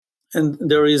and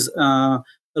there is a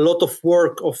lot of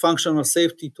work of functional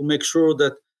safety to make sure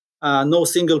that no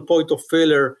single point of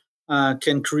failure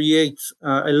can create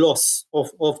a loss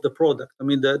of the product. I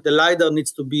mean, the LiDAR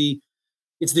needs to be,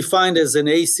 it's defined as an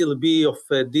ASIL B of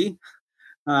D,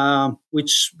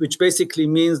 which basically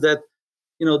means that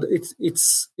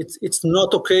it's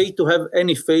not okay to have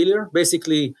any failure.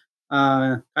 Basically,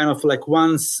 kind of like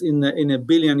once in a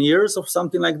billion years of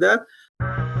something like that.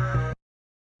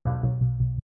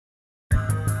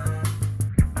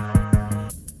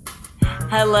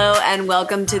 Hello and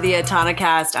welcome to the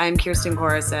Autonocast. I'm Kirsten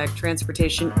Korosek,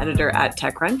 transportation editor at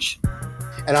TechCrunch.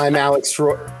 And I'm Alex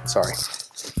Roy. Sorry.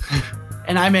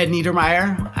 And I'm Ed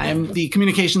Niedermeyer. I'm the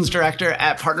communications director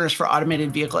at Partners for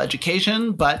Automated Vehicle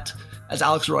Education. But as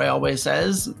Alex Roy always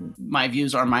says, my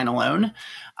views are mine alone.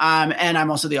 And I'm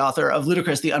also the author of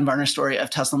Ludicrous, the Unvarnished Story of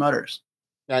Tesla Motors.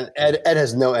 And Ed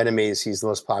has no enemies. He's the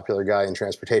most popular guy in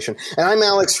transportation. And I'm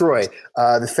Alex Roy,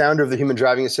 the founder of the Human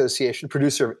Driving Association,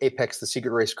 producer of Apex, the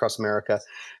Secret Race Across America,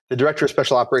 the director of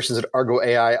special operations at Argo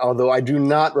AI, although I do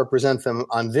not represent them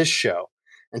on this show.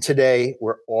 And today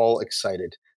we're all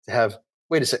excited to have,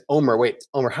 Omer,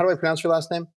 how do I pronounce your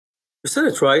last name? You said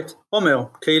it right.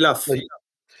 Omer Keilaf.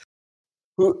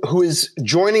 Who is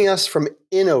joining us from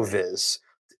Innoviz.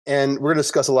 And we're going to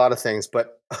discuss a lot of things,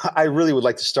 but I really would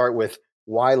like to start with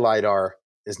why LiDAR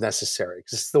is necessary.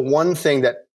 Because it's the one thing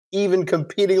that even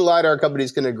competing LiDAR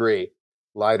companies can agree,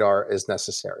 LiDAR is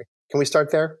necessary. Can we start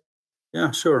there?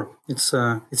 Yeah, sure. It's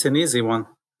an easy one.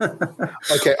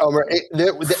 Okay, Omer,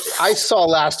 I saw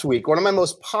last week, one of my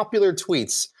most popular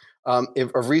tweets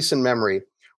of recent memory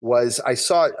was I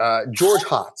saw George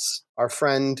Hotz, our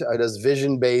friend, does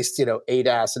vision-based,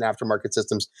 ADAS and aftermarket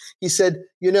systems. He said,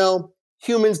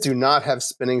 humans do not have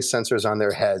spinning sensors on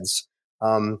their heads.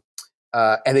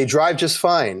 And they drive just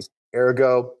fine.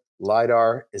 Ergo,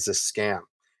 LiDAR is a scam.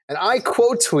 And I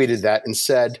quote tweeted that and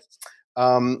said,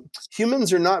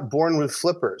 humans are not born with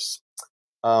flippers.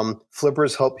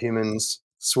 Flippers help humans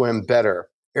swim better.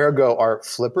 Ergo, are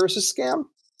flippers a scam?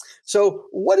 So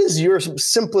what is your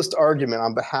simplest argument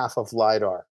on behalf of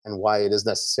LiDAR and why it is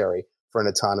necessary for an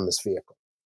autonomous vehicle?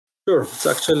 Sure.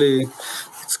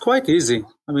 It's quite easy.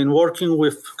 I mean, working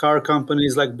with car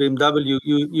companies like BMW,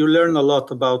 you learn a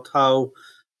lot about how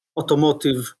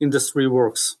automotive industry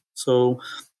works. So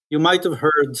you might have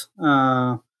heard,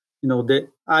 the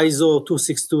ISO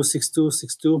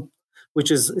 2626262,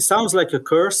 which it sounds like a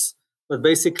curse, but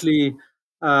basically,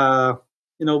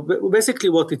 basically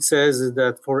what it says is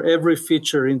that for every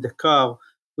feature in the car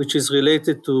which is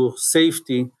related to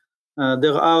safety,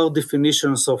 there are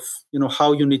definitions of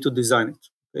how you need to design it.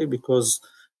 Okay? Because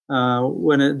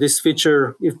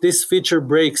if this feature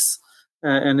breaks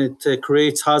and it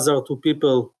creates hazard to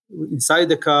people inside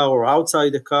the car or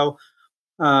outside the car,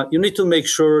 you need to make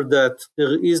sure that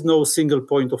there is no single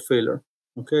point of failure.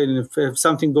 Okay, and if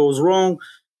something goes wrong,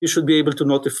 you should be able to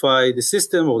notify the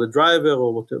system or the driver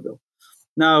or whatever.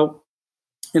 Now,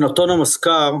 an autonomous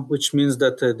car, which means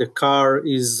that the car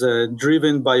is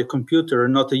driven by a computer,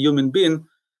 not a human being,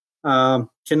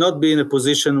 cannot be in a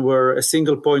position where a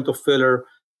single point of failure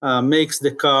makes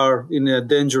the car in a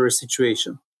dangerous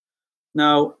situation.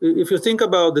 Now, if you think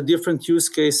about the different use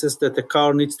cases that a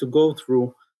car needs to go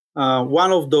through,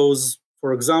 one of those,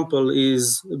 for example,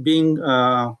 is being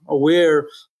aware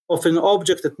of an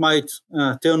object that might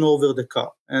turn over the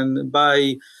car. And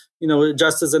by,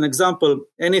 just as an example,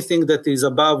 anything that is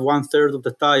above 1/3 of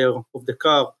the tire of the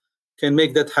car can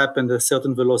make that happen at a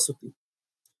certain velocity.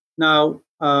 Now,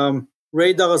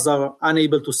 radars are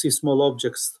unable to see small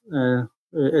objects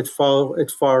at far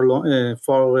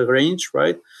range,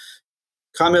 right?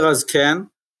 Cameras can,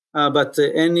 but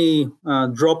any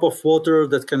drop of water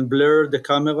that can blur the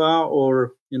camera,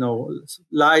 or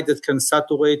light that can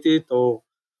saturate it, or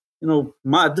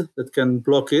mud that can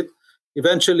block it,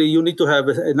 eventually you need to have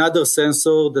another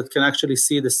sensor that can actually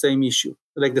see the same issue,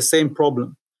 like the same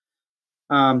problem.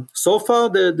 So far,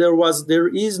 there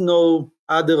is no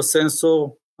other sensor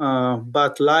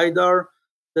but LiDAR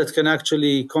that can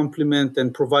actually complement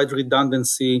and provide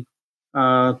redundancy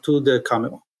to the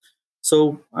camera.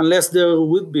 So unless there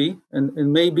would be,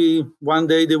 and maybe one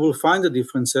day they will find a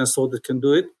different sensor that can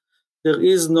do it, there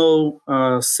is no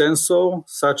sensor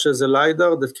such as a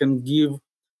LiDAR that can give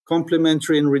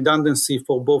complementary and redundancy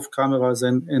for both cameras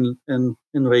and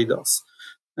radars.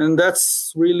 And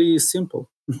that's really simple.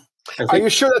 Are you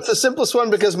sure that's the simplest one?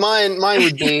 Because mine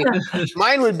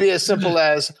would be as simple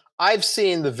as, I've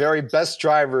seen the very best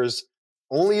drivers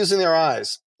only using their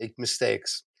eyes make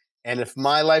mistakes. And if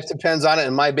my life depends on it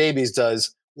and my baby's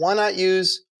does, why not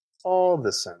use all the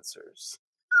sensors?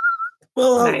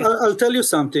 Well, Nice. I'll tell you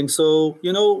something. So,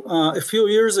 a few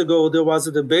years ago, there was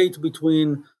a debate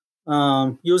between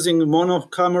using mono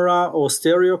camera or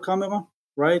stereo camera,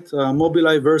 right?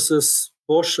 Mobileye versus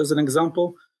Bosch, as an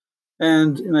example.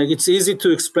 And it's easy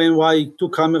to explain why two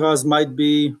cameras might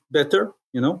be better.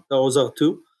 Those are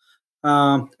two.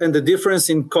 And the difference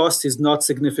in cost is not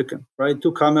significant, right?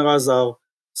 Two cameras are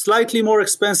slightly more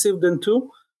expensive than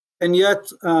two. And yet,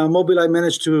 Mobileye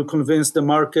managed to convince the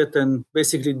market and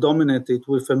basically dominate it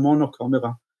with a mono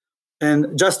camera,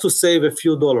 and just to save a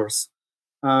few dollars.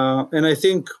 And I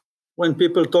think when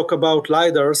people talk about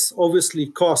LiDARs, obviously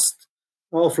cost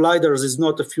of LiDARs is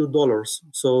not a few dollars.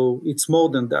 So it's more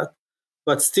than that.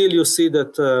 But still, you see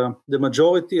that the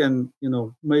majority and,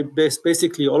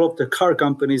 basically all of the car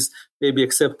companies, maybe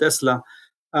except Tesla,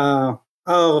 are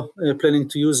planning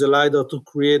to use a LiDAR to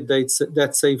create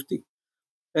that safety.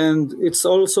 And it's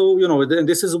also, and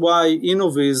this is why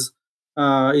Innoviz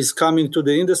is coming to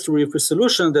the industry with a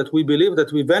solution that we believe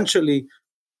that we eventually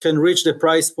can reach the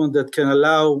price point that can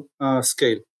allow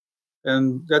scale.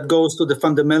 And that goes to the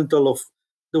fundamental of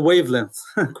the wavelength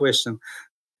question.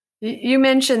 You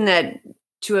mentioned that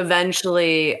to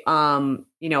eventually,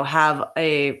 have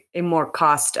a more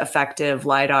cost-effective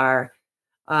LiDAR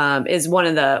is one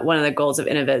of the goals of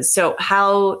Innoviz. So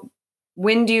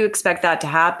when do you expect that to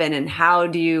happen, and how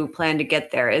do you plan to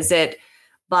get there? Is it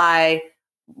by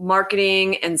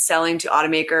marketing and selling to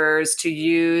automakers to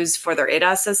use for their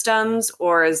ADAS systems,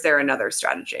 or is there another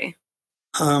strategy?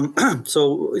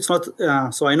 So it's not.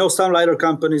 So I know some LiDAR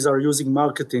companies are using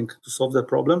marketing to solve the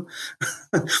problem.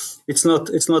 It's not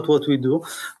what we do.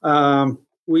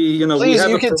 Please,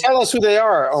 you can tell us who they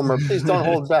are, Omer. Please don't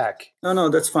hold back. No,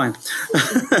 that's fine.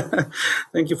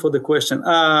 Thank you for the question.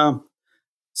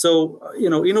 So,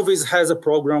 Innoviz has a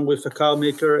program with a car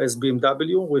maker as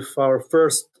BMW with our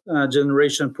first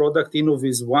generation product,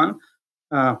 Innoviz One.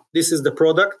 This is the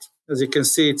product. As you can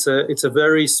see, it's a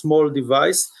very small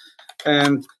device,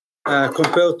 and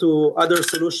compared to other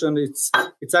solutions,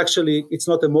 it's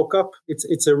not a mock-up.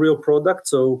 It's a real product.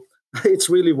 So it's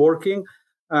really working.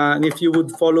 And if you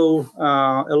would follow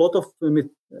a lot of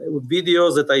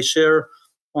videos that I share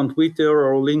on Twitter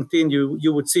or LinkedIn,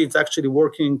 you would see it's actually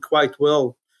working quite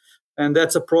well. And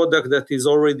that's a product that is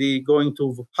already going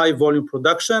to high volume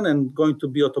production and going to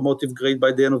be automotive grade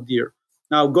by the end of the year.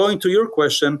 Now, going to your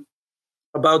question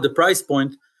about the price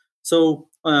point. So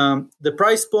the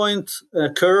price point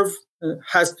curve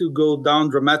has to go down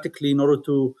dramatically in order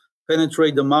to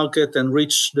penetrate the market and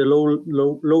reach the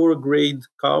lower grade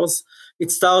cars.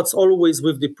 It starts always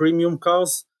with the premium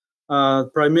cars,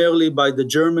 primarily by the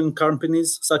German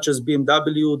companies such as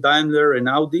BMW, Daimler, and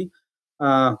Audi.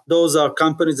 Those are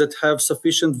companies that have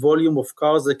sufficient volume of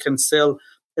cars that can sell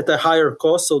at a higher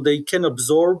cost, so they can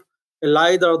absorb a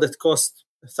LiDAR that costs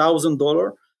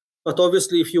 $1,000. But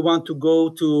obviously, if you want to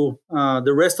go to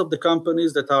the rest of the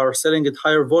companies that are selling at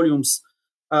higher volumes,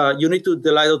 you need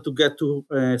the LiDAR to get to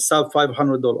sub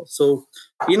 $500. So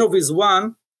Innoviz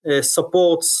One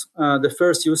supports the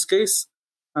first use case.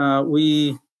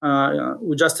 We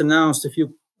just announced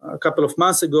a couple of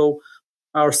months ago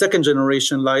our second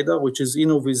generation LiDAR, which is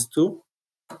Innoviz 2,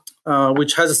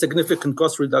 which has a significant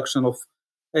cost reduction of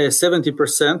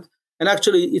 70%. And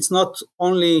actually, it's not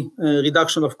only a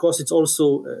reduction of cost, it's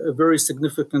also a very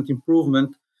significant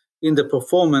improvement in the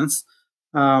performance.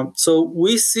 So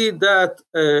we see that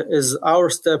as our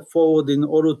step forward in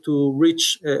order to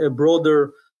reach a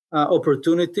broader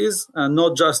opportunities,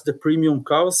 not just the premium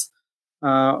cars.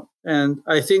 And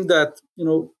I think that,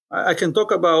 I can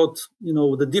talk about,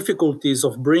 the difficulties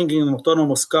of bringing an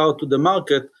autonomous car to the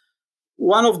market.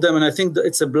 One of them, and I think that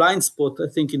it's a blind spot,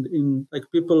 I think in like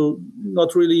people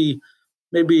not really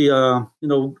maybe,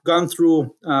 gone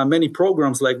through many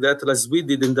programs like that, as we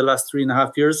did in the last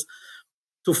 3.5 years.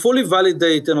 To fully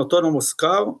validate an autonomous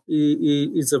car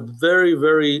is a very,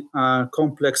 very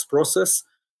complex process.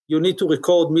 You need to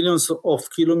record millions of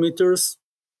kilometers.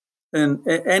 And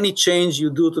any change you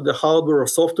do to the hardware or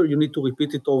software, you need to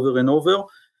repeat it over and over.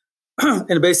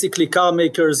 And basically, car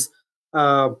makers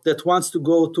that wants to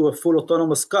go to a full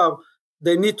autonomous car,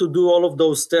 they need to do all of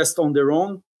those tests on their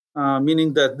own,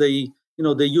 meaning that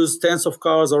they use tens of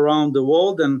cars around the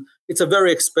world, and it's a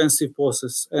very expensive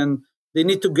process. And they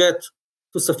need to get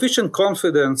to sufficient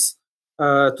confidence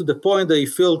to the point they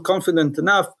feel confident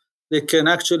enough they can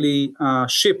actually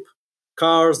ship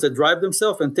cars that drive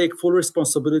themselves and take full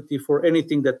responsibility for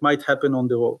anything that might happen on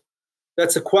the road.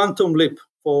 That's a quantum leap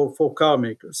for car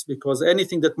makers, because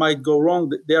anything that might go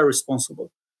wrong, they are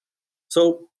responsible.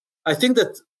 So I think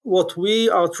that what we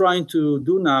are trying to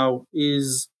do now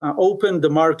is open the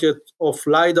market of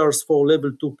LiDARs for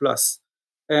level 2+.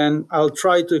 And I'll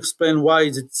try to explain why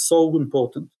it's so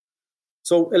important.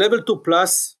 So a level 2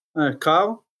 plus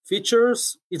car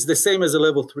features, it's the same as a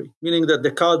level 3, meaning that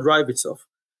the car drives itself.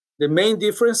 The main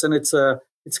difference, and it's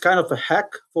kind of a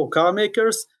hack for car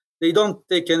makers, they don't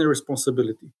take any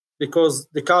responsibility because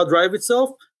the car drives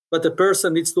itself, but the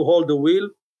person needs to hold the wheel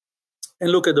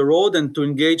and look at the road and to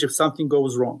engage if something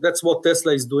goes wrong. That's what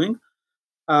Tesla is doing.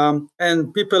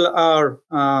 And people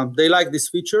they like this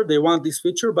feature, they want this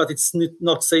feature, but it's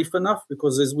not safe enough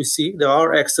because, as we see, there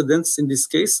are accidents in this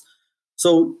case.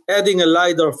 So adding a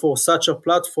LiDAR for such a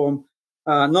platform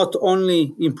not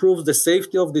only improves the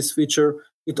safety of this feature,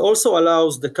 it also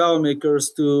allows the car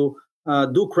makers to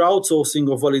do crowdsourcing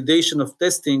or validation of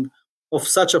testing of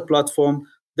such a platform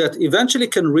that eventually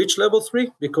can reach level 3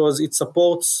 because it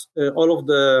supports all of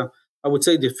the, I would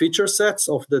say, the feature sets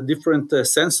of the different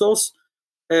sensors,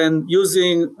 and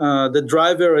using the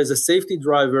driver as a safety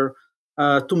driver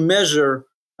to measure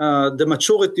the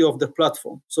maturity of the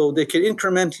platform. So they can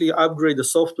incrementally upgrade the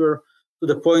software to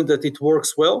the point that it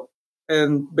works well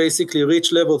and basically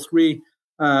reach level 3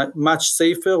 much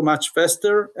safer, much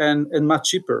faster, and much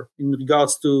cheaper in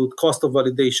regards to cost of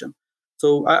validation.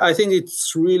 So I think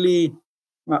it's really,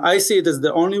 I see it as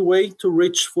the only way to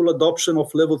reach full adoption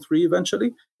of level 3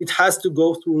 eventually. It has to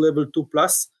go through level 2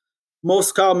 plus.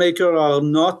 Most car makers are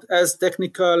not as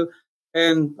technical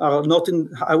and are not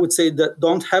I would say, that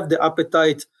don't have the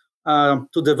appetite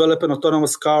to develop an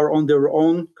autonomous car on their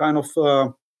own kind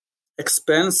of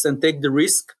expense and take the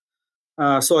risk.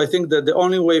 So I think that the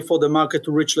only way for the market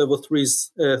to reach level 3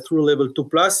 is through level 2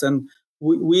 plus, and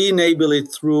we enable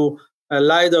it through a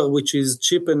LiDAR, which is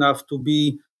cheap enough to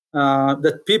be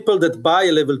that people that buy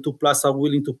a level 2 plus are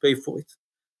willing to pay for it,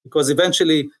 because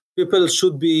eventually people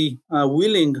should be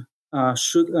willing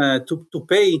to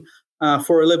pay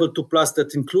for a level 2 plus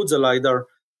that includes a LiDAR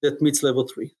that meets level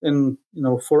 3. And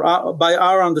by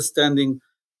our understanding,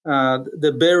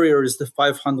 the barrier is the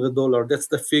 $500. That's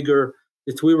the figure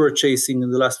that we were chasing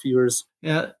in the last few years.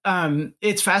 Yeah,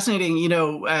 it's fascinating.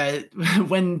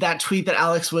 When that tweet that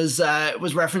Alex was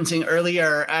referencing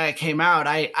earlier came out,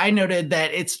 I noted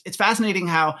that it's fascinating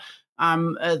how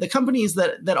the companies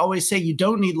that always say you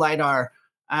don't need LiDAR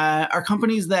are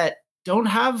companies that don't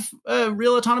have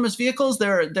real autonomous vehicles.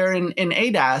 They're in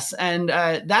ADAS, and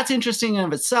that's interesting in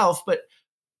of itself. But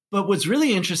what's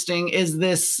really interesting is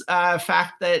this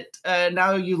fact that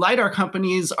now you LiDAR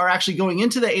companies are actually going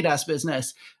into the ADAS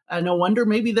business. No wonder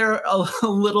maybe they're a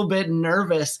little bit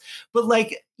nervous. But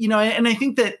and I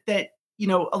think that a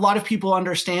lot of people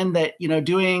understand that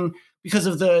doing, because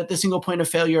of the single point of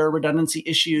failure redundancy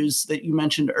issues that you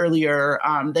mentioned earlier,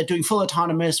 that doing full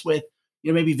autonomous with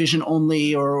maybe vision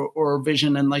only or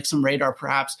vision and like some radar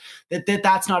perhaps,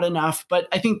 that's not enough. But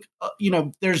I think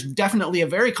there's definitely a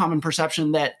very common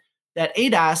perception that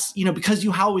ADAS, because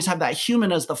you always have that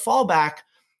human as the fallback,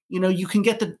 you can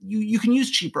get you can use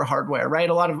cheaper hardware, right?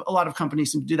 A lot of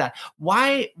companies seem to do that.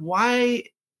 Why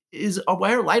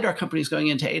are LiDAR companies going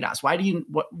into ADAS?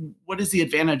 What is the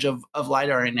advantage of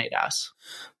LiDAR in ADAS?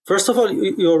 First of all,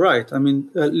 you're right. I mean,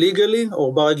 legally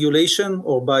or by regulation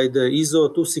or by the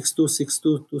ISO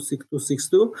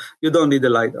 26262, you don't need a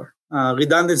LiDAR.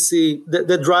 Redundancy,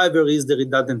 the driver is the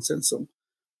redundant sensor.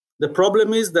 The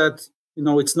problem is that,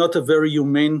 it's not a very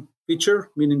humane feature,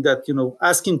 meaning that,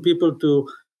 asking people to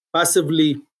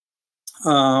passively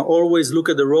always look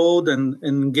at the road and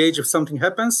engage if something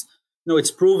happens, it's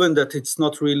proven that it's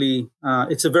not really,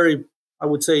 it's a very, I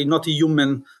would say, not a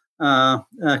human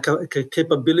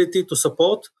capability to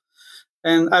support,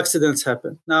 and accidents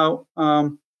happen. Now,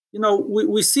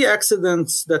 we see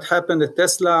accidents that happen at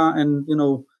Tesla, and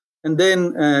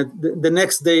then the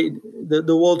next day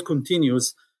the world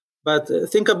continues. But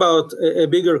think about a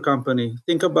bigger company.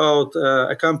 Think about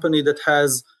a company that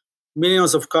has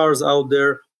millions of cars out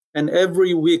there, and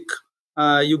every week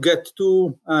you get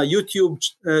 2 YouTube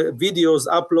videos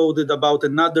uploaded about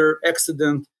another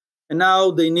accident, and now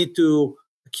they need to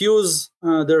accuse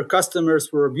their customers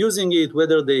for abusing it,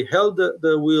 whether they held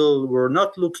the wheel, were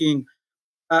not looking.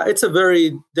 It's a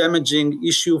very damaging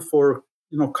issue for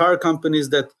car companies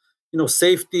that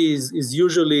safety is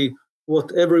usually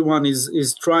what everyone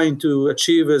is trying to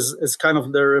achieve as kind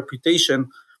of their reputation.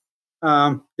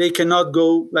 They cannot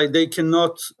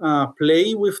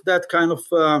play with that kind of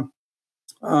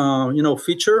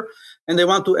feature, and they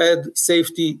want to add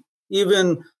safety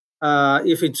even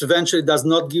if it eventually does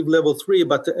not give level 3,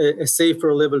 but a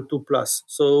safer level 2 plus.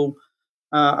 So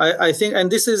I think,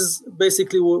 and this is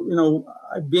basically,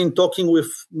 I've been talking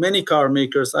with many car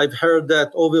makers. I've heard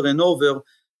that over and over,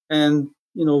 and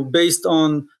based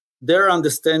on their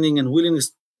understanding and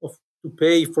willingness to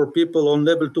pay for people on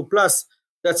level 2 plus,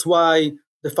 that's why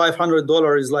the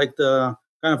 $500 is like the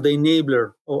kind of the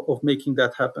enabler of making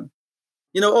that happen.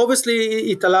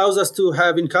 Obviously, it allows us to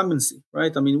have incumbency,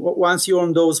 right? I mean, once you're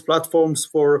on those platforms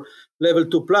for level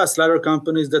 2+, LiDAR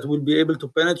companies that will be able to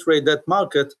penetrate that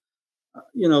market,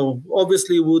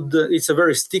 obviously it's a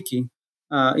very sticky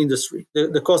industry.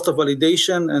 The cost of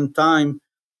validation and time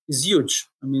is huge.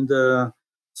 I mean,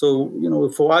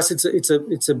 for us,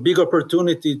 it's a big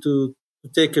opportunity to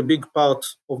take a big part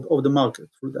of the market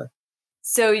through that.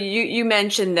 So you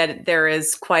mentioned that there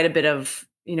is quite a bit of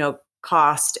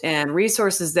cost and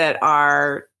resources that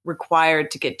are required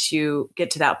to get to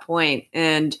that point,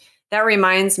 and that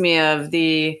reminds me of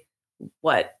the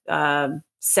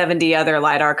 70 other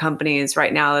LiDAR companies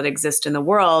right now that exist in the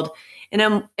world, and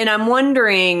I'm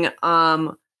wondering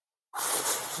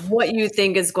what you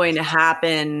think is going to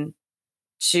happen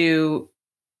to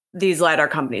these LiDAR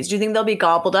companies. Do you think they'll be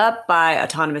gobbled up by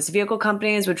autonomous vehicle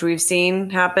companies, which we've seen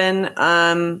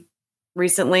happen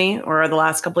recently or the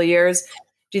last couple of years?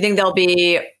 Do you think they'll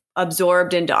be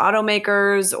absorbed into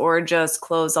automakers or just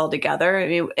close altogether? I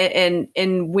mean,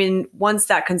 and once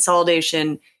that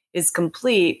consolidation is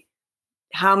complete,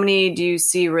 how many do you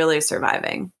see really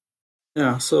surviving?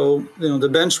 Yeah, so the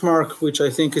benchmark, which I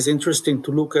think is interesting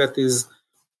to look at, is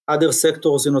other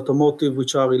sectors in automotive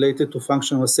which are related to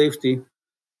functional safety.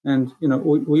 And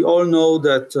we all know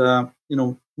that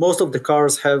most of the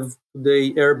cars have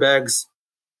today airbags,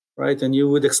 right? And you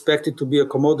would expect it to be a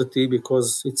commodity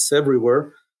because it's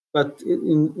everywhere. But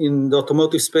in the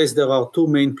automotive space, there are two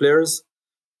main players.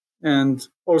 And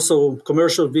also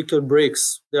commercial vehicle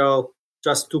brakes, there are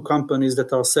just two companies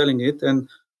that are selling it. And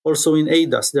also in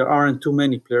ADAS, there aren't too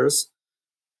many players.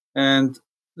 And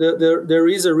there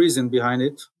is a reason behind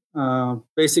it.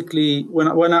 Basically,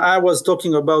 when I was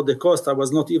talking about the cost, I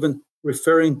was not even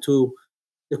referring to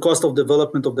the cost of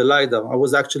development of the LiDAR. I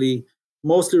was actually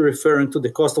mostly referring to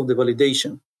the cost of the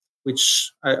validation,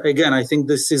 which, I think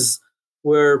this is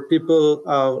where people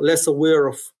are less aware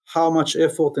of how much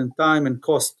effort and time and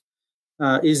cost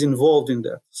is involved in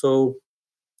that. So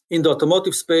in the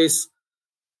automotive space,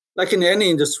 like in any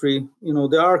industry,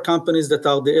 there are companies that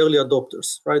are the early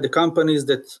adopters, right? The companies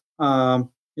that, there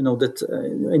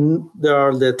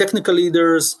are the technical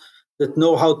leaders that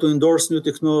know how to endorse new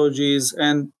technologies,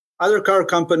 and other car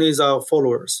companies are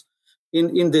followers.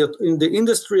 In the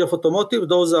industry of automotive,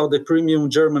 those are the premium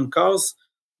German cars.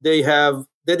 They have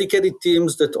dedicated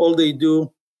teams that all they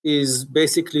do is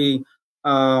basically,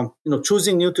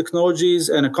 choosing new technologies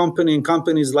and accompanying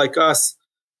companies like us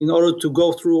in order to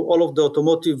go through all of the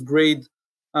automotive grade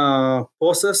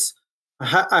process.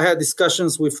 I had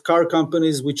discussions with car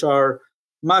companies which are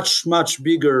much, much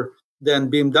bigger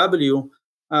than BMW,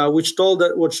 which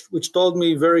told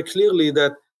me very clearly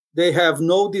that they have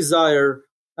no desire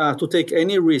to take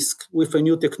any risk with a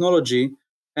new technology,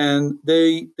 and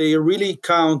they really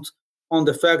count on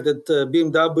the fact that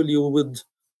BMW would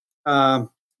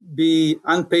be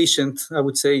impatient, I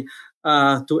would say,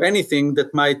 to anything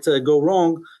that might go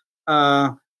wrong.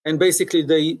 And basically,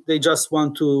 they just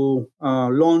want to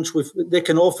launch with. They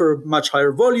can offer much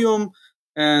higher volume,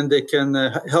 and they can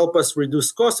help us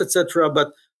reduce costs, etc.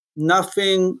 But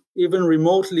nothing even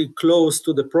remotely close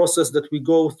to the process that we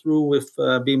go through with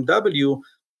BMW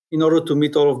in order to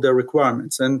meet all of their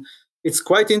requirements. And it's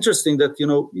quite interesting that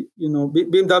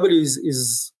BMW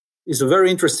is a very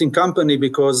interesting company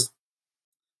because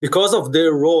of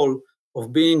their role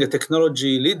of being a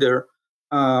technology leader.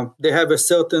 They have a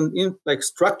certain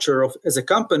structure as a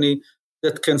company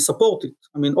that can support it.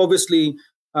 I mean, obviously,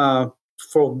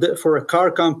 for a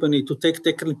car company to take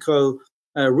technical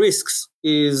risks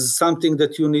is something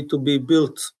that you need to be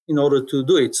built in order to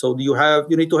do it. So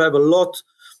you need to have a lot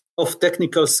of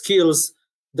technical skills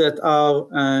that are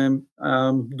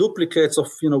duplicates of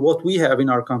what we have in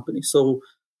our company. So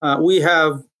we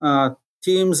have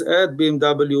teams at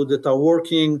BMW that are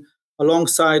working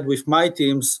alongside with my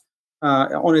teams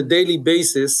on a daily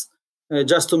basis,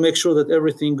 just to make sure that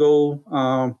everything go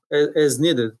as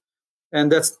needed.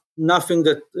 And that's nothing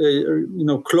that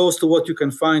close to what you can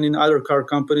find in other car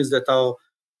companies that are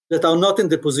not in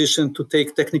the position to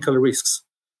take technical risks.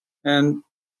 And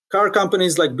car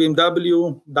companies like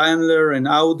BMW, Daimler, and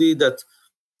Audi, that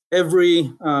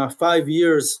every 5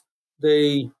 years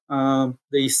they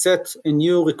set a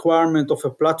new requirement of a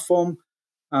platform,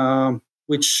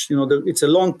 which it's a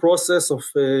long process of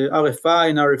RFI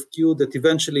and RFQ that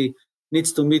eventually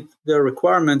needs to meet their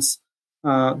requirements.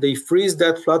 They freeze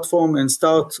that platform and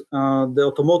start the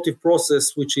automotive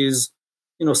process, which is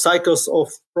cycles of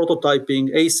prototyping,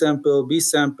 A sample, B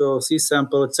sample, C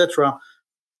sample, etc.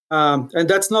 And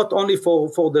that's not only for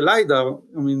the LiDAR.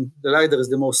 I mean, the LiDAR is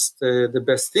the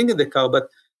best thing in the car, but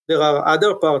there are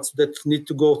other parts that need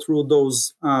to go through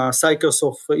those cycles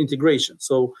of integration.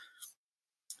 So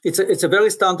it's a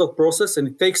very standard process, and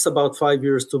it takes about 5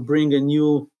 years to bring a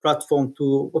new platform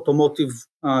to automotive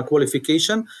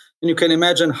qualification. And you can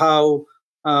imagine how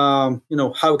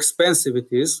expensive it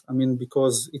is. I mean,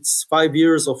 because it's 5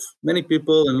 years of many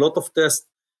people and a lot of tests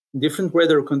in different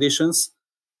weather conditions,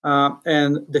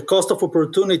 and the cost of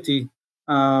opportunity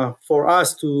for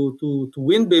us to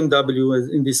win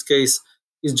BMW in this case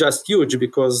is just huge,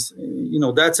 because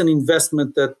that's an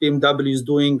investment that BMW is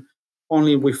doing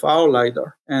only with our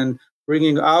LiDAR, and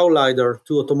bringing our LiDAR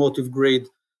to automotive grade.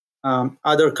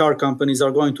 Other car companies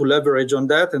are going to leverage on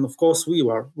that, and of course we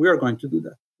are going to do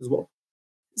that as well.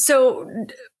 So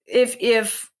if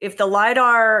the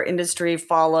LiDAR industry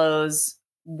follows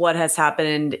what has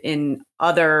happened in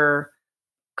other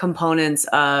components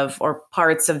of or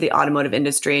parts of the automotive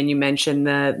industry, and you mentioned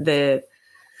the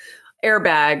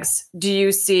airbags, do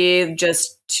you see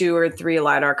just 2 or 3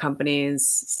 LiDAR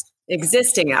companies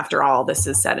existing after all this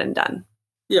is said and done?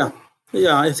 Yeah,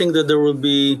 I think that there will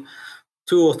be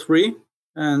 2 or 3,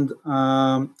 and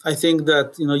I think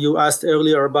that you asked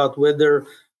earlier about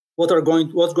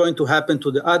what's going to happen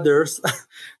to the others.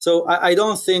 So I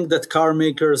don't think that car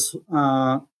makers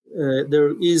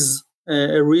there is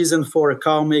a reason for a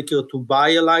car maker to buy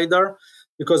a LiDAR,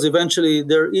 because eventually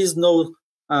there is no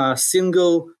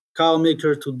single car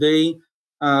maker today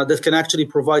that can actually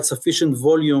provide sufficient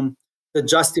volume that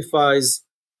justifies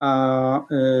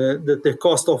the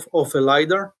cost of a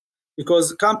LiDAR.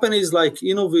 Because companies like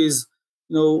Innoviz,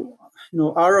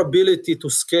 our ability to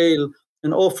scale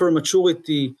and offer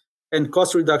maturity and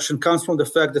cost reduction comes from the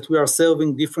fact that we are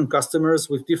serving different customers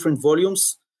with different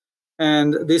volumes.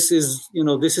 And this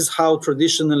is how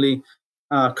traditionally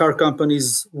car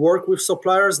companies work with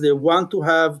suppliers. They want to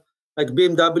have, like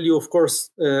BMW, of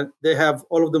course, they have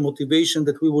all of the motivation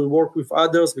that we will work with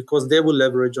others because they will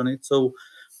leverage on it. So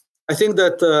I think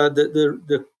that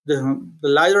the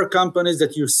LiDAR companies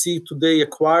that you see today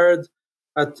acquired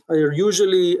are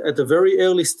usually at a very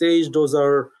early stage. Those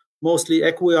are mostly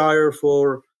acqui-hire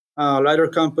for LiDAR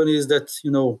companies that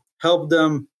help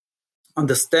them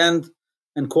understand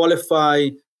and qualify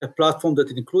a platform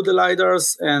that includes the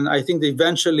LiDARs. And I think that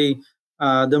eventually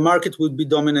the market would be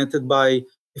dominated by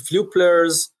a few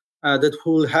players that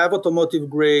will have automotive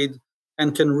grade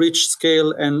and can reach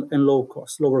scale and lower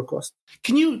cost.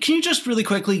 Can you just really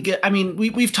quickly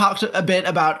we've talked a bit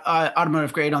about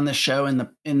automotive grade on this show in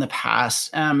the past,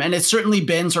 and it's certainly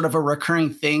been sort of a recurring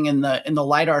thing in the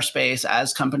LiDAR space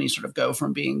as companies sort of go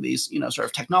from being these sort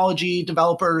of technology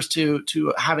developers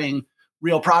to having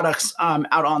real products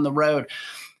out on the road.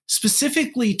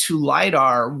 Specifically to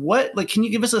LiDAR, can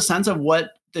you give us a sense of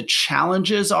what the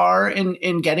challenges are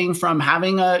in getting from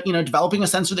having developing a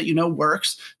sensor that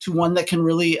works to one that can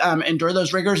really endure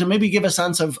those rigors, and maybe give a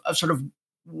sense of sort of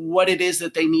what it is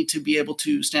that they need to be able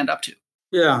to stand up to?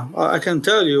 Yeah, I can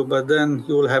tell you, but then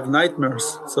you will have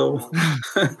nightmares. So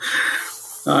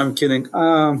I'm kidding.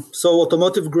 So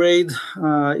automotive grade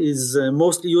is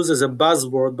mostly used as a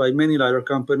buzzword by many LiDAR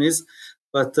companies,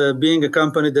 but being a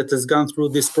company that has gone through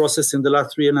this process in the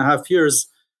last 3.5 years,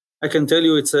 I can tell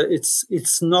you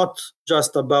it's not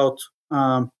just about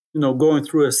going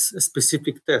through a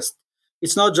specific test.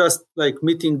 It's not just like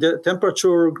meeting the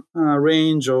temperature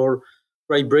range or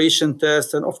vibration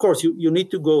test, and of course you need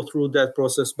to go through that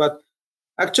process. But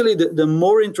actually, the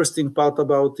more interesting part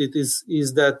about it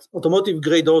is that automotive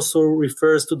grade also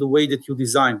refers to the way that you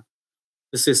design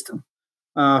the system.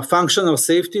 Functional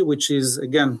safety, which is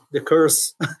again the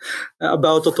curse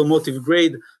about automotive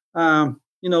grade.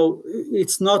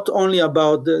 It's not only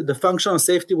about the functional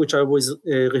safety, which I was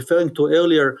referring to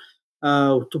earlier,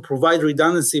 to provide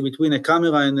redundancy between a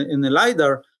camera and a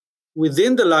LiDAR.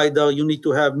 Within the LiDAR, you need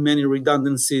to have many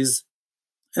redundancies,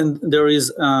 and there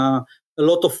is a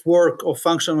lot of work of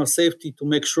functional safety to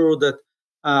make sure that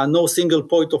no single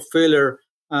point of failure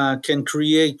can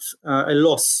create a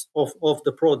loss of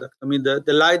the product. I mean, the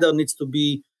LiDAR needs to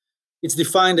be, it's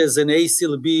defined as an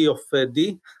ASIL B of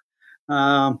D.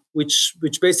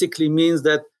 Which basically means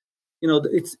that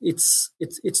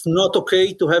it's not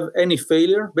okay to have any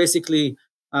failure. Basically,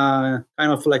 kind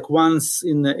of like once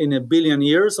in a billion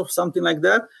years or something like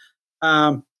that.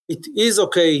 It is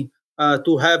okay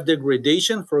to have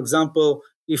degradation. For example,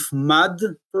 if mud,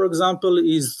 for example,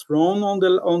 is thrown on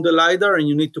the LiDAR and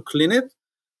you need to clean it,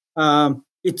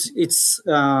 it's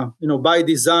by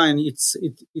design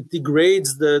it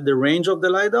degrades the range of the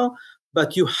LiDAR.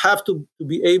 But you have to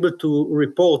be able to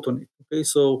report on it. Okay,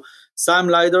 so some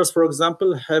LiDARs, for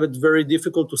example, have it very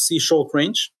difficult to see short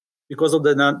range because of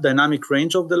the dynamic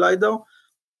range of the LiDAR.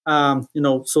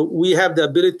 So we have the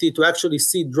ability to actually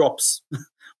see drops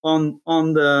on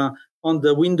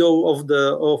the window of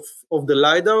the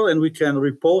LiDAR, and we can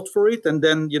report for it, and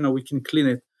then we can clean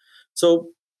it. So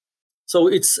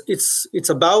it's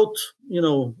about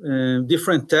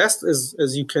different tests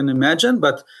as you can imagine,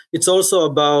 but it's also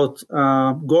about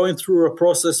going through a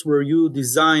process where you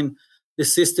design the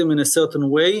system in a certain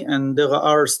way, and there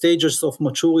are stages of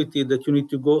maturity that you need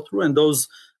to go through, and those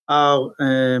are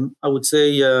I would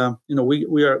say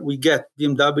we get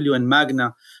BMW and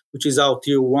Magna, which is our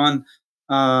tier one,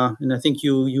 and I think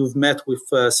you've met with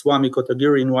Swami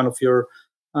Kotagiri in one of your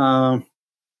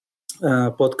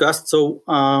podcasts.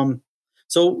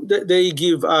 So they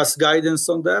give us guidance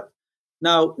on that.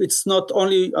 Now, it's not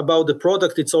only about the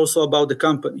product, it's also about the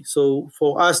company. So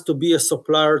for us to be a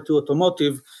supplier to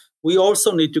automotive, we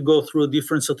also need to go through a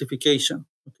different certification.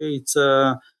 Okay, it's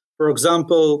for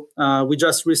example, we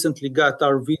just recently got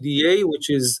our VDA, which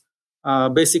is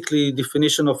basically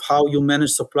definition of how you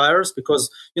manage suppliers,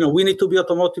 because we need to be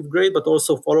automotive grade, but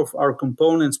also for all of our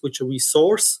components which we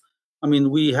source. I mean,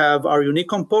 we have our unique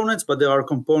components, but there are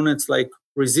components like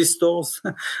resistors,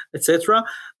 etc.,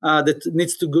 that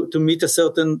needs to meet a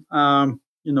certain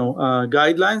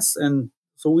guidelines, and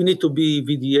so we need to be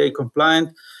VDA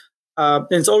compliant.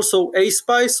 And it's also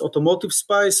ASPICE, Automotive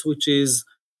SPICE, which is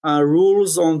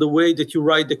rules on the way that you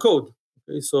write the code.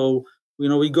 Okay, so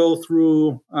we go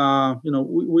through,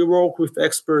 we work with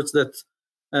experts that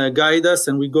guide us,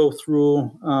 and we go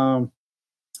through,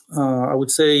 I would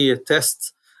say,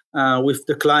 tests with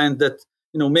the client that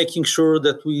making sure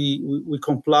that we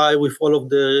comply with all of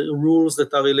the rules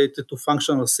that are related to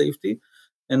functional safety,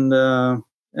 and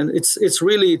it's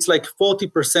really like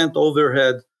 40%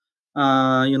 overhead,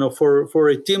 for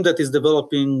a team that is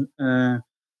developing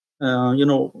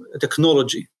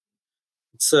technology.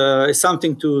 It's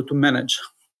something to manage.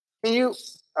 Can you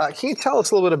tell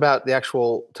us a little bit about the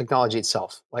actual technology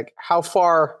itself? Like how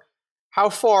far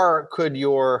could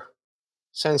your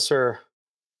sensor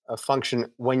function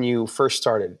when you first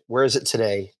started? Where is it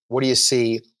today? What do you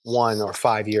see 1 or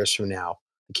 5 years from now,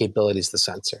 the capabilities of the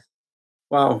sensor?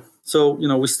 Wow. So,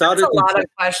 we started... That's a lot of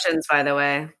questions, by the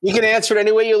way. You can answer it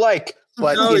any way you like,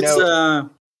 but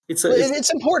it's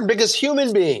important because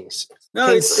human beings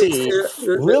can see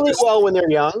really well when they're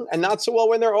young and not so well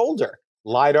when they're older.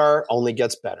 LiDAR only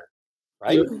gets better,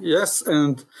 right? Yes.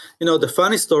 And, the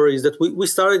funny story is that we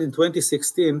started in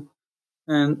 2016,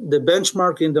 and the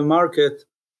benchmark in the market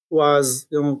was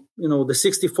the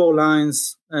 64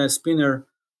 lines spinner,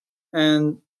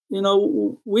 and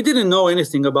we didn't know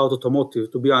anything about automotive,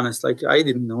 to be honest. Like, I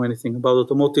didn't know anything about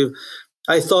automotive.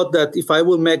 I thought that if I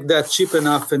will make that cheap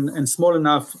enough and small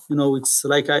enough, it's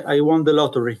like I won the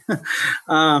lottery.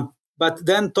 But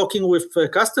then talking with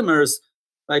customers,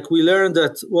 like, we learned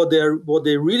that what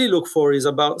they really look for is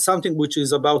about something which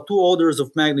is about 2 orders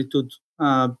of magnitude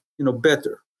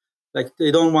better. Like,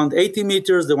 they don't want 80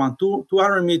 meters, they want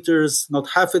 200 meters, not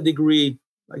half a degree,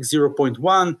 like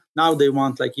 0.1. Now they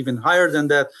want like even higher than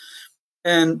that.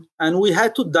 And we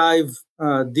had to dive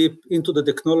deep into the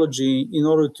technology in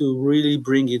order to really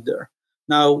bring it there.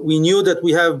 Now, we knew that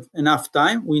we have enough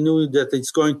time. We knew that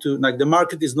it's going to, like, the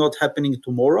market is not happening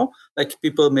tomorrow, like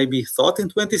people maybe thought in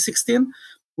 2016.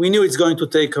 We knew it's going to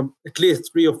take at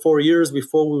least 3 or 4 years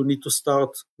before we need to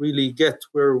start really get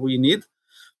where we need.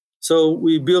 So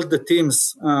we built the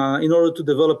teams in order to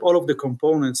develop all of the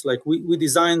components. Like, we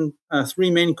designed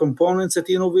 3 main components at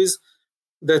Innoviz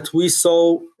that we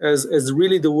saw as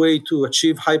really the way to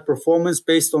achieve high performance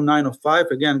based on 905.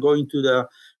 Again, going to the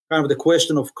kind of the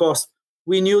question of cost,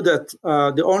 we knew that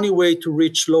the only way to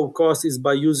reach low cost is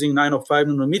by using 905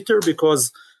 nanometer,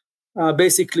 because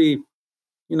basically,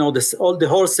 the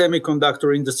whole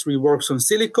semiconductor industry works on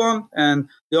silicon, and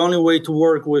the only way to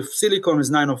work with silicon is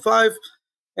 905.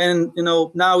 And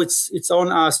now it's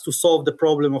on us to solve the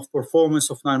problem of performance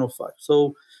of 905.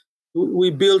 So we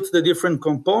built the different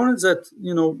components that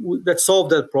that solve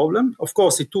that problem. Of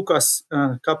course, it took us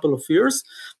a couple of years.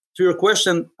 To your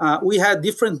question, we had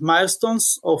different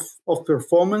milestones of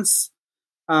performance,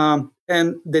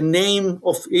 and the name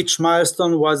of each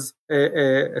milestone was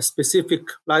a specific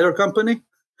LiDAR company.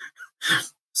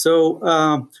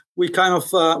 So we kind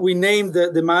of we named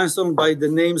the milestone by the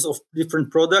names of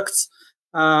different products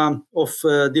of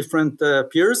different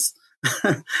peers,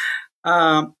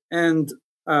 and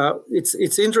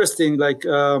it's interesting. Like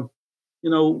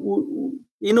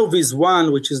Innoviz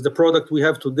One, which is the product we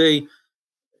have today.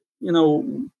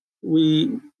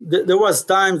 There was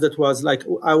times that was like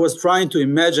I was trying to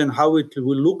imagine how it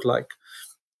will look like.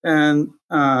 And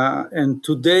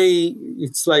today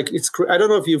it's like I don't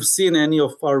know if you've seen any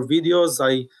of our videos.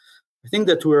 I think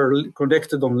that we're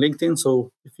connected on LinkedIn,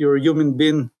 so if you're a human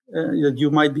being,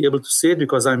 you might be able to see it,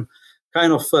 because I'm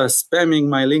kind of spamming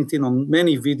my LinkedIn on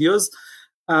many videos.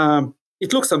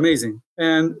 It looks amazing.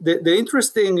 And the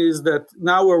interesting is that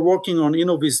now we're working on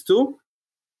Innoviz 2.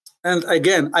 And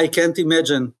again, I can't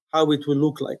imagine how it will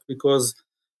look like, because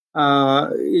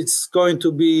it's going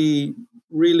to be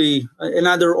really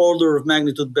another order of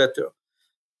magnitude better.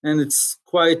 And it's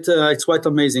quite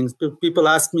amazing. People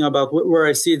ask me about where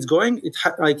I see it's going.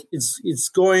 It's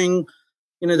going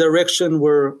in a direction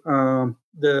where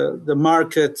the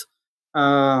market,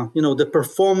 the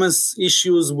performance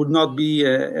issues would not be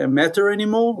a matter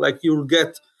anymore. Like, you'll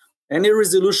get any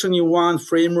resolution you want,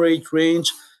 frame rate,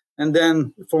 range, and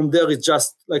then from there it's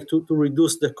just like to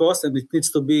reduce the cost, and it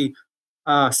needs to be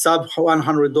sub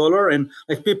 $100. And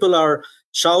like, people are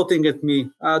shouting at me,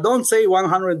 don't say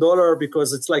 $100,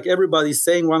 because it's like everybody's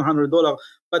saying $100.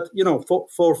 But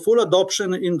for full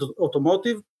adoption in the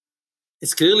automotive,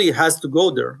 it clearly has to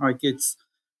go there. Like, it's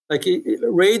like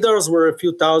radars were a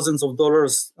few thousands of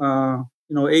dollars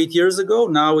 8 years ago.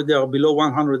 Now they are below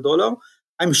 $100.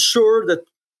 I'm sure that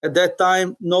at that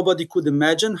time nobody could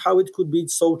imagine how it could be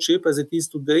so cheap as it is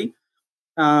today.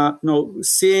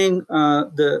 Seeing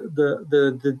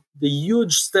the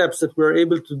huge steps that we're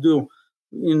able to do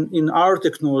in our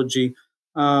technology,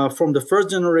 from the first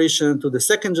generation to the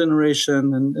second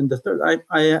generation and the third,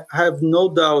 I have no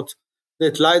doubt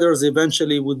that LiDARs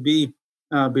eventually would be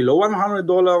below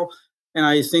 $100. And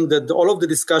I think that all of the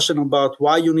discussion about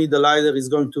why you need a LiDAR is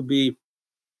going to be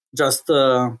just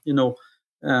something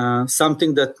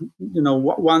that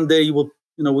one day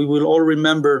we will all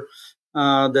remember,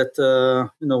 that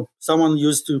someone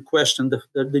used to question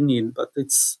the need, but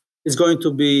it's going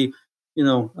to be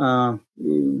going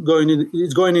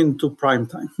into prime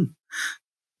time.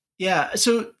 Yeah,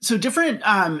 so different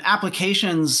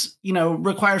applications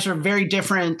require sort of very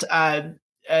different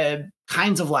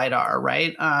kinds of LiDAR,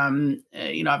 right?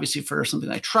 Obviously for something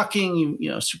like trucking,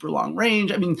 super long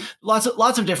range. I mean, lots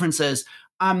of differences.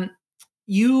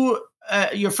 Your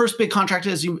first big contract,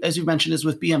 as you mentioned, is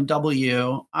with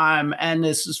BMW, and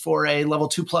this is for a level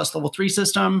 2+ level 3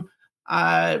 system,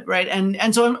 right?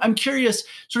 And so I'm curious,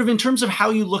 sort of in terms of how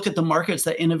you look at the markets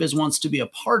that Innoviz wants to be a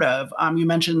part of. You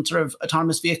mentioned sort of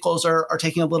autonomous vehicles are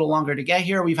taking a little longer to get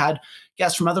here. We've had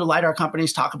guests from other LiDAR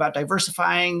companies talk about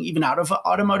diversifying even out of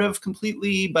automotive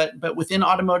completely, but within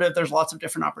automotive, there's lots of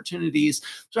different opportunities.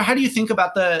 So how do you think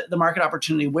about the market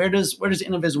opportunity? Where does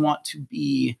Innoviz want to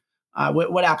be?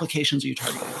 What applications are you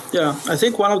targeting? Yeah, I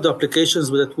think one of the applications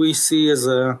that we see as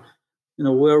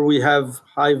where we have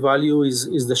high value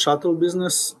is the shuttle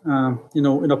business.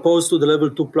 In opposed to the level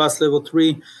 2+, level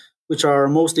 3, which are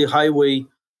mostly highway.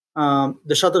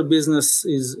 The shuttle business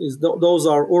is those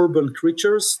are urban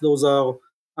creatures. Those are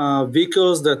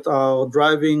vehicles that are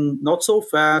driving not so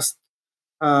fast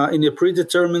in a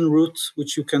predetermined route,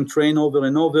 which you can train over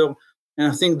and over.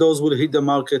 And I think those will hit the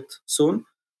market soon.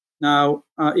 Now,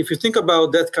 if you think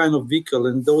about that kind of vehicle,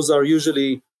 and those are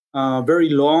usually very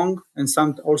long and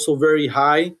some also very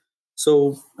high.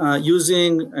 So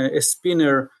using a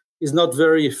spinner is not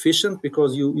very efficient,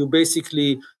 because you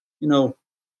basically,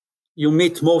 you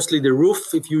meet mostly the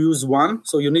roof if you use one.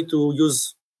 So you need to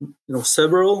use,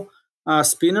 several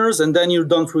spinners, and then you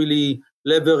don't really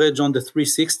leverage on the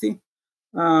 360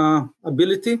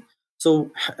 ability.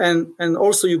 So, and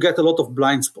also you get a lot of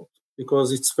blind spot,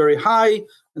 because it's very high,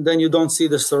 and then you don't see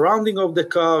the surrounding of the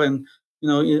car. And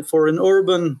for an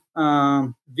urban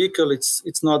vehicle,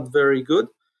 it's not very good.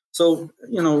 So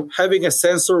having a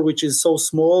sensor which is so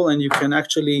small, and you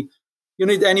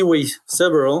need anyway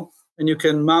several, and you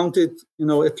can mount it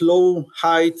at low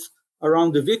height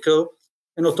around the vehicle,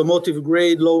 an automotive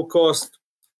grade, low cost,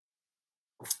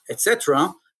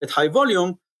 etc., at high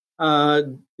volume,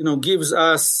 gives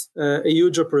us a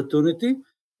huge opportunity.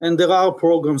 And there are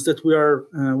programs that we are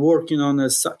working on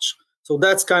as such. So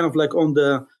that's kind of like on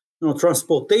the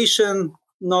transportation,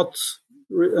 not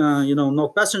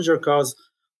passenger cars.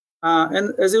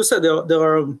 And as you said, there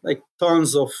are like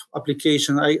tons of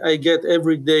application. I get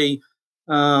every day,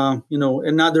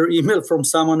 another email from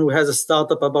someone who has a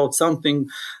startup about something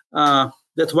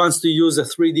that wants to use a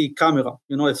 3D camera,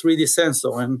 a 3D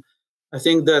sensor. And I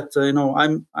think that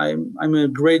I'm a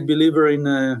great believer in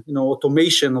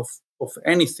automation of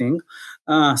anything.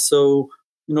 So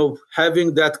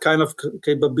having that kind of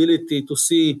capability to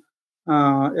see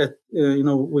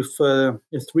with a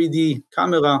 3D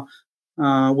camera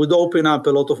would open up a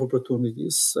lot of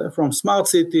opportunities, from smart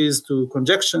cities to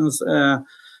congestions.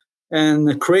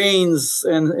 and cranes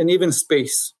and even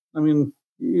space. I mean,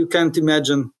 you can't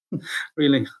imagine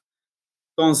really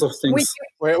tons of things.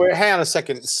 Wait, hang on a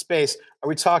second. Space. Are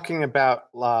we talking about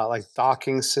like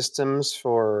docking systems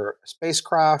for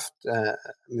spacecraft, the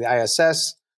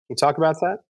ISS? Can you talk about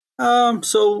that?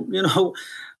 So,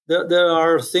 there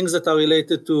are things that are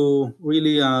related to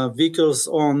really vehicles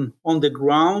on the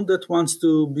ground that wants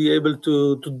to be able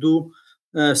to do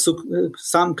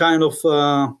some kind of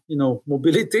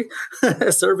mobility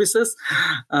services,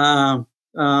 and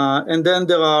then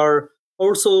there are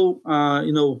also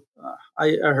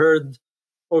I heard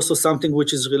also something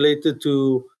which is related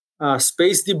to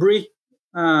space debris.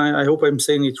 I hope I'm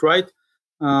saying it right.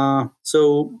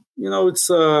 So it's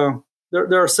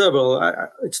there are several.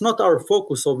 It's not our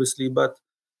focus, obviously, but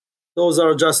those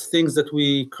are just things that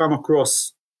we come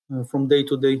across from day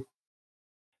to day.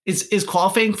 Is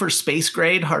qualifying for space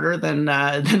grade harder than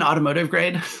automotive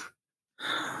grade?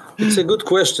 It's a good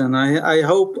question. I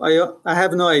hope I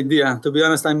have no idea. To be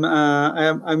honest, I'm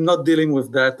not dealing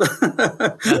with that.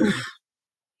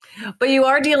 But you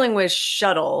are dealing with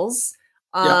shuttles.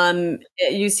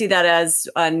 You see that as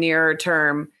a near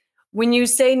term. When you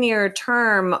say near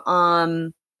term,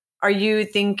 are you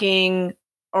thinking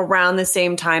around the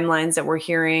same timelines that we're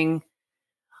hearing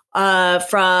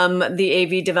from the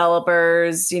AV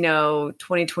developers,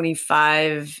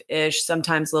 2025-ish,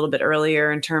 sometimes a little bit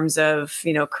earlier in terms of,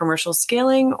 commercial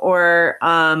scaling, or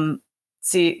do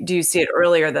you see it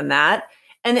earlier than that?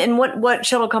 And what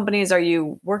shuttle companies are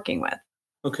you working with?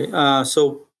 Okay,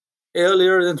 so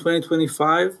earlier than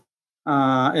 2025,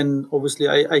 and obviously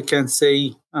I can't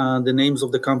say the names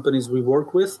of the companies we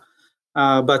work with,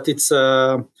 but it's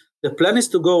the plan is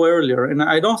to go earlier, and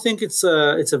I don't think it's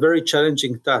a very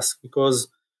challenging task, because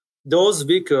those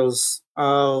vehicles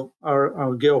are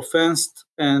geofenced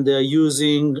and they're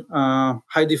using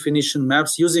high definition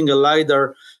maps. Using a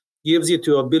LiDAR gives you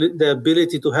the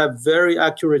ability to have very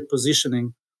accurate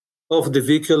positioning of the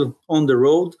vehicle on the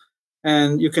road.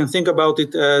 And you can think about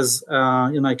it as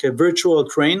like a virtual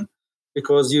train,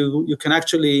 because you can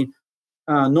actually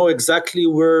know exactly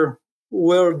where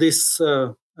this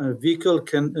vehicle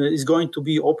is going to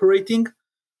be operating.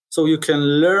 So you can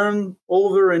learn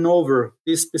over and over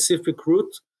this specific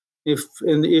route.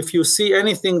 If you see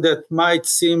anything that might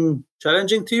seem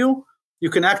challenging to you, you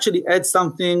can actually add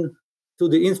something to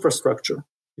the infrastructure.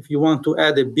 If you want to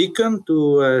add a beacon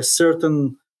to a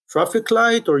certain traffic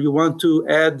light, or you want to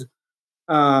add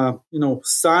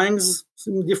signs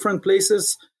in different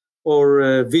places, or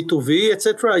V2V,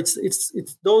 etc. It's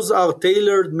those are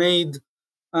tailor-made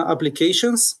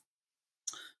applications.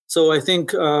 So I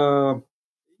think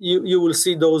you will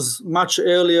see those much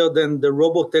earlier than the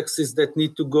robotaxis that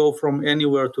need to go from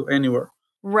anywhere to anywhere.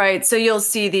 Right. So you'll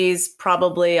see these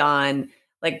probably on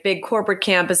like big corporate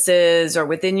campuses or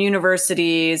within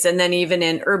universities, and then even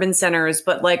in urban centers,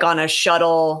 but like on a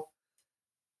shuttle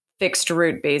fixed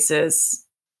route basis,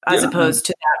 as opposed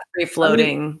to that free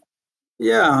floating.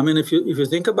 I mean, if you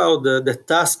think about the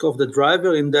task of the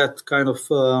driver in that kind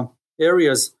of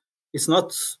areas,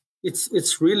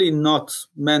 it's really not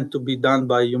meant to be done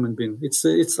by a human being. It's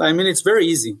very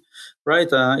easy, right?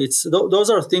 Those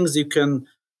are things you can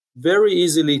very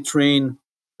easily train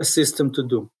a system to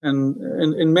do, and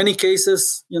in many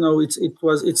cases,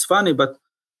 it's funny, but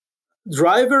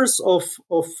drivers of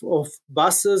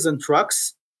buses and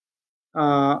trucks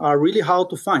are really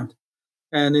hard to find.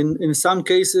 And in some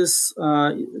cases,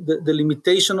 the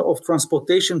limitation of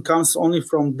transportation comes only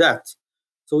from that.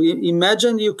 So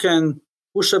imagine you can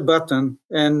push a button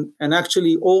and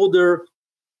actually order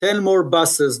 10 more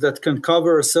buses that can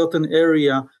cover a certain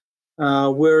area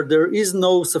where there is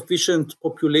no sufficient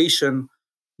population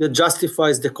that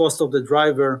justifies the cost of the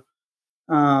driver.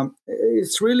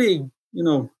 It's really,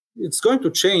 it's going to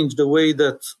change the way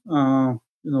that,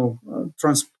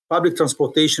 public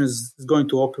transportation is going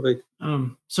to operate.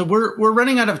 So we're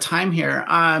running out of time here.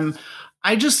 I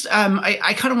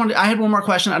kind of wanted, I had one more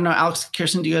question. I don't know, Alex,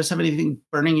 Kirsten, do you guys have anything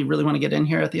burning you really want to get in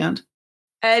here at the end?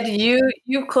 Ed, you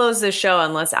close the show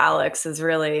unless Alex is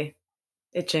really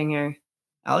itching here.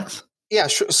 Alex? Yeah,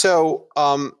 sure. So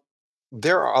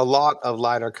there are a lot of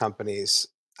LiDAR companies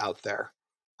out there.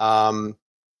 And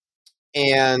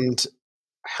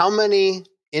how many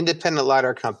independent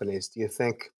LiDAR companies do you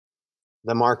think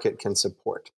the market can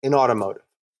support in automotive?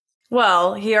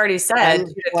 Well, he already said 2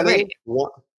 to 3.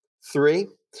 3?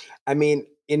 I mean,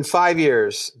 in 5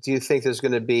 years, do you think there's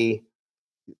going to be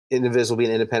Innoviz will be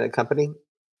an independent company?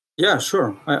 Yeah,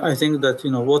 sure. I think that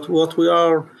what we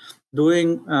are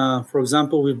doing, for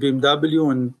example, with BMW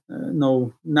and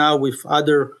now with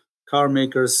other car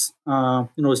makers,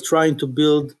 is trying to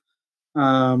build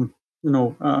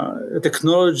a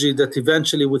technology that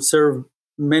eventually would serve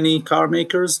many car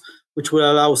makers, which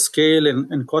will allow scale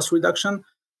and cost reduction.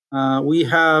 We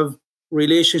have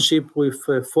relationship with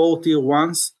 4 tier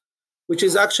ones, which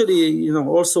is actually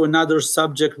also another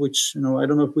subject which I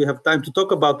don't know if we have time to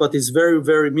talk about, but is very,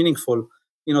 very meaningful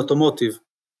in automotive.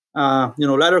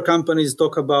 LiDAR companies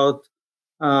talk about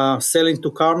selling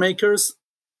to car makers.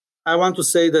 I want to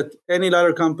say that any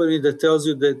LiDAR company that tells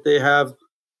you that they have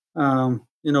a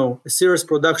serious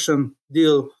production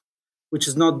deal, which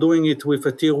is not doing it with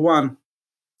a tier one,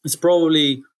 is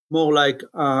probably more like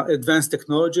advanced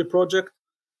technology project.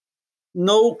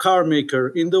 No car maker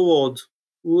in the world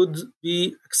would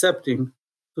be accepting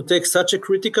to take such a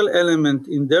critical element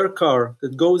in their car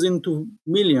that goes into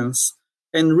millions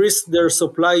and risk their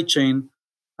supply chain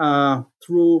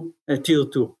through a tier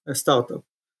two, a startup.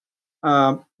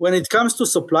 When it comes to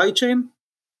supply chain,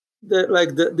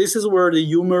 this is where the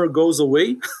humor goes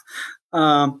away.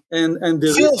 Feel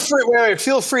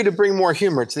free to bring more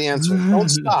humor to the answer.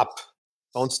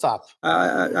 Don't stop.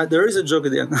 There is a joke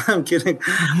at the end. I'm kidding.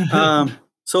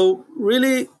 So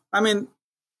really, when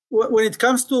it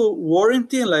comes to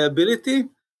warranty and liability,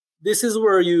 this is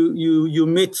where you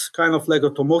meet kind of like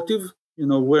automotive.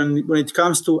 When it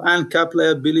comes to uncapped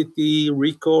liability,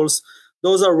 recalls,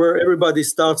 those are where everybody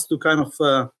starts to kind of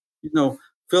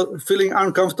feeling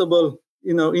uncomfortable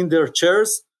in their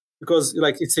chairs, because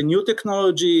it's a new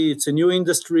technology, it's a new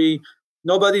industry.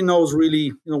 Nobody knows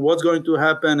really what's going to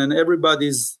happen, and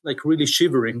everybody's really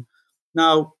shivering.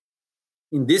 Now,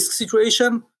 in this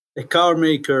situation, a car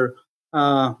maker,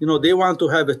 they want to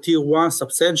have a tier one,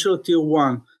 substantial tier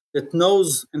one that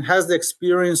knows and has the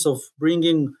experience of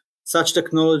bringing such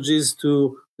technologies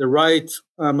to the right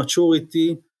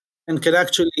maturity and can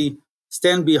actually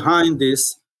stand behind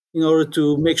this in order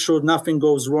to make sure nothing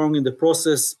goes wrong in the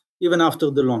process, even after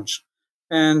the launch.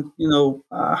 And,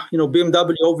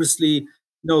 BMW, obviously,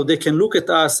 they can look at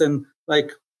us and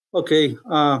okay,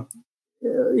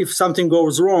 if something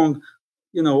goes wrong,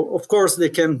 of course they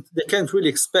can't really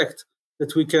expect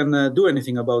that we can do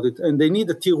anything about it. And they need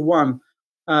a tier one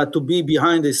to be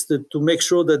behind this, to make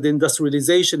sure that the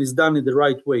industrialization is done in the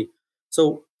right way.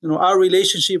 So, our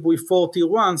relationship with 4 tier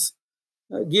ones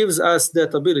gives us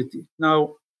that ability.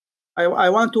 Now, I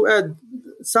want to add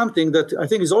something that I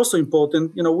think is also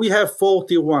important. We have 4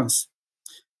 tier ones.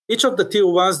 Each of the tier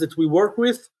ones that we work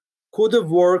with could have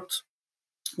worked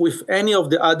with any of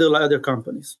the other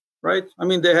companies, right?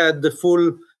 They had the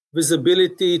full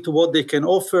visibility to what they can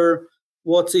offer,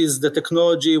 what is the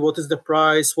technology, what is the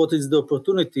price, what is the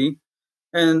opportunity.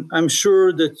 And I'm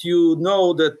sure that you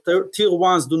know that tier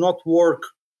ones do not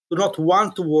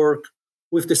want to work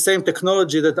with the same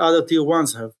technology that other tier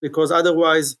ones have, because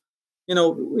otherwise,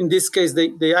 in this case,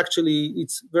 they actually,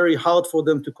 it's very hard for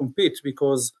them to compete,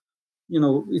 because,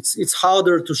 it's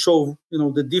harder to show,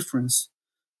 the difference.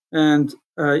 And,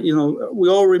 we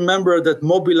all remember that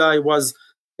Mobileye was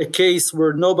a case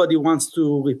where nobody wants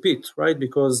to repeat, right?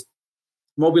 Because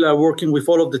Mobileye working with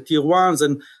all of the tier ones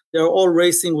and they're all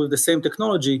racing with the same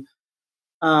technology.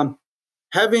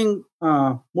 Having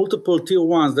multiple tier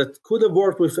ones that could have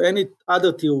worked with any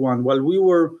other tier one while we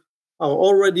are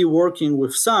already working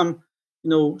with some,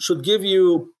 should give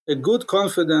you a good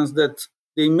confidence that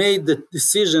they made the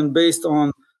decision based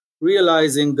on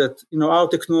realizing that, our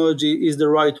technology is the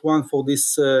right one for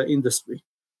this industry.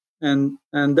 And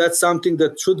that's something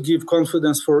that should give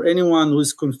confidence for anyone who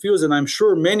is confused. And I'm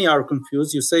sure many are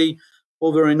confused. You say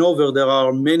over and over, there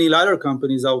are many LiDAR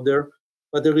companies out there,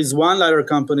 but there is one LiDAR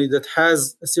company that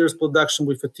has a serious production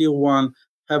with a tier one,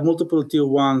 have multiple tier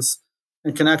ones,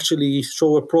 and can actually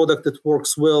show a product that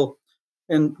works well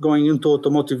and going into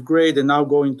automotive grade and now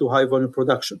going to high volume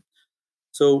production.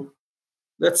 So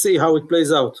let's see how it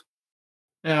plays out.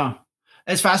 Yeah,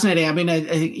 it's fascinating.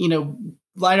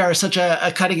 LiDAR is such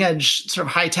a cutting edge sort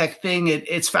of high tech thing.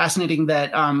 It's fascinating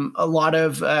that a lot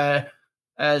of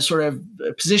sort of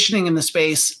positioning in the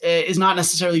space is not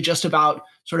necessarily just about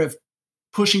sort of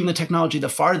pushing the technology the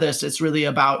farthest. It's really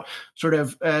about sort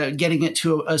of getting it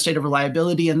to a state of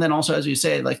reliability. And then also, as you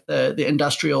say, the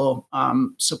industrial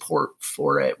support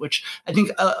for it, which I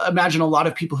think imagine a lot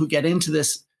of people who get into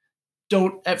this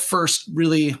don't at first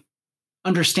really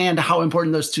understand how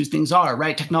important those two things are,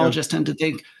 right? Technologists tend to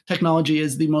think technology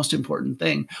is the most important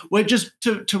thing. Well, just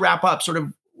to wrap up, sort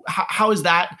of how has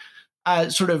that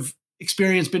sort of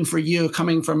experience been for you,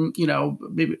 coming from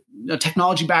maybe a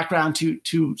technology background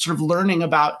to sort of learning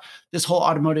about this whole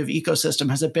automotive ecosystem?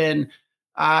 Has it been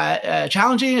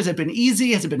challenging? Has it been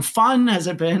easy? Has it been fun? Has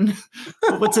it been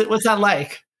what's that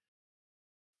like?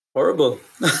 Horrible.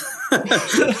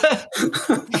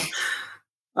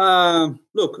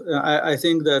 Look, I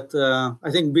think that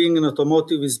being in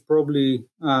automotive is probably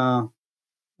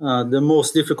the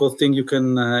most difficult thing you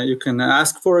can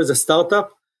ask for as a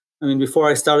startup. I mean, before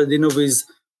I started Innoviz,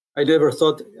 I never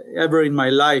thought ever in my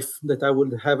life that I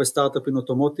would have a startup in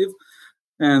automotive,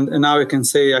 and now I can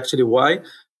say actually why.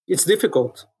 It's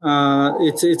difficult.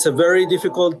 It's a very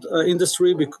difficult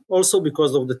industry, also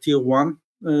because of the tier one,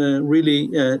 really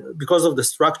because of the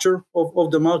structure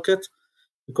of the market.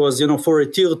 Because for a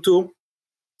tier two,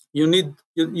 you need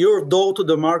your door to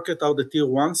the market are the tier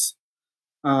ones,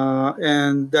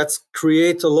 and that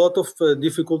creates a lot of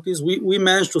difficulties. We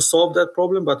managed to solve that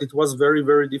problem, but it was very,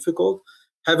 very difficult.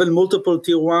 Having multiple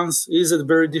tier ones is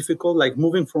very difficult. Like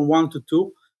moving from 1 to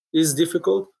 2 is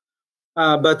difficult.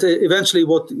 But eventually,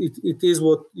 what it is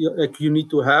what you need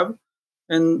to have,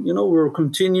 and we're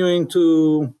continuing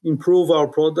to improve our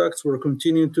products. We're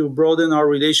continuing to broaden our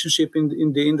relationship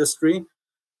in the industry,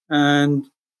 and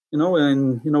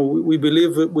we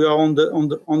believe we are on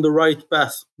the right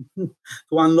path to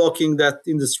unlocking that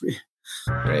industry.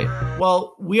 Great.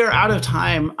 Well, we are out of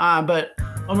time, but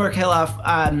Omer Khalaf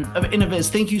of Innoviz,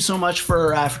 thank you so much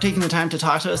for taking the time to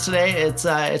talk to us today.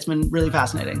 It's been really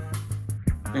fascinating.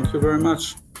 Thank you very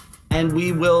much. And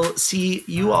we will see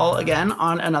you all again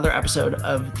on another episode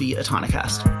of the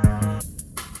Autonocast.